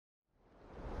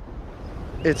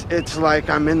it's like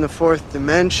I'm in the fourth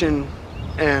dimension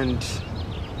and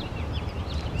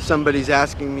somebody's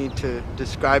asking me to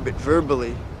describe it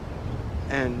verbally,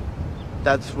 and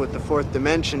that's what the fourth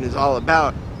dimension is all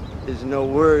about, is no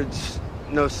words,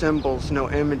 no symbols, no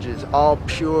images, all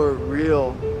pure,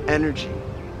 real energy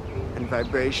and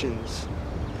vibrations.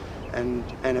 And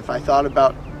if I thought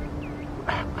about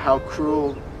how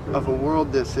cruel of a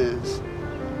world this is,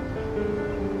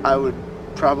 I would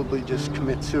probably just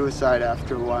commit suicide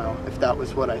after a while. If that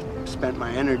was what I spent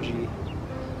my energy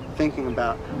thinking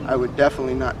about, I would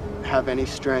definitely not have any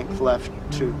strength left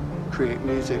to create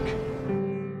music.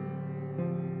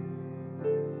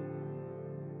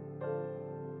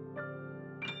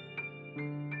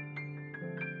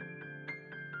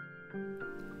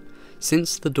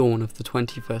 Since the dawn of the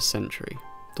 21st century,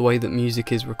 the way that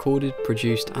music is recorded,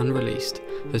 produced and released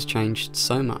has changed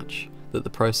so much that the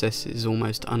process is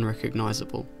almost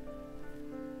unrecognisable.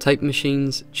 Tape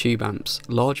machines, tube amps,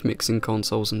 large mixing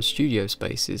consoles and studio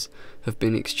spaces have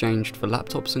been exchanged for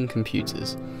laptops and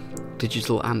computers,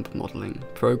 digital amp modelling,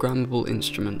 programmable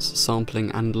instruments,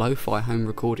 sampling and lo-fi home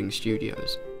recording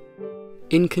studios.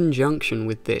 In conjunction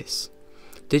with this,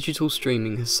 digital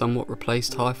streaming has somewhat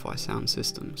replaced hi-fi sound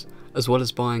systems, as well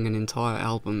as buying an entire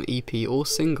album, EP or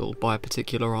single by a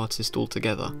particular artist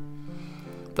altogether.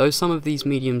 Though some of these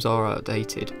mediums are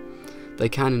outdated, they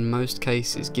can in most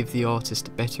cases give the artist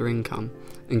a better income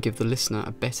and give the listener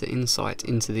a better insight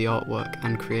into the artwork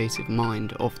and creative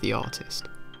mind of the artist.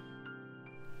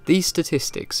 These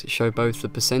statistics show both the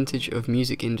percentage of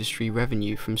music industry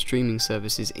revenue from streaming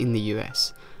services in the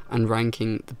US and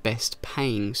ranking the best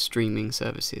paying streaming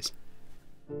services.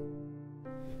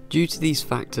 Due to these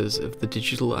factors of the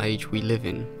digital age we live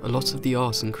in, a lot of the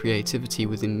art and creativity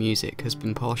within music has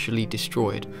been partially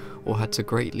destroyed or had to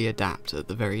greatly adapt at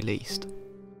the very least.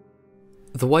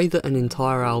 The way that an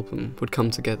entire album would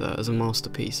come together as a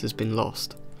masterpiece has been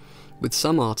lost, with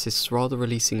some artists rather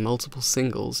releasing multiple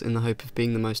singles in the hope of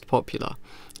being the most popular,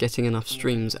 getting enough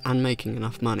streams and making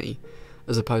enough money,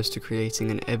 as opposed to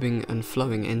creating an ebbing and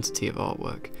flowing entity of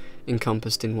artwork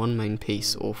encompassed in one main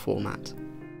piece or format.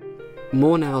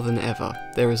 More now than ever,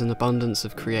 there is an abundance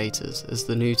of creators as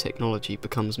the new technology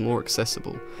becomes more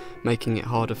accessible, making it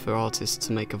harder for artists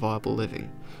to make a viable living,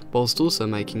 whilst also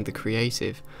making the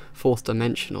creative,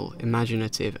 fourth-dimensional,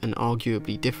 imaginative and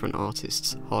arguably different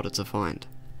artists harder to find.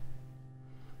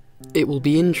 It will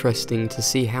be interesting to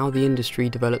see how the industry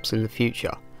develops in the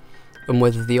future, and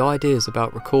whether the ideas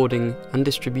about recording and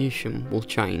distribution will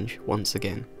change once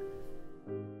again.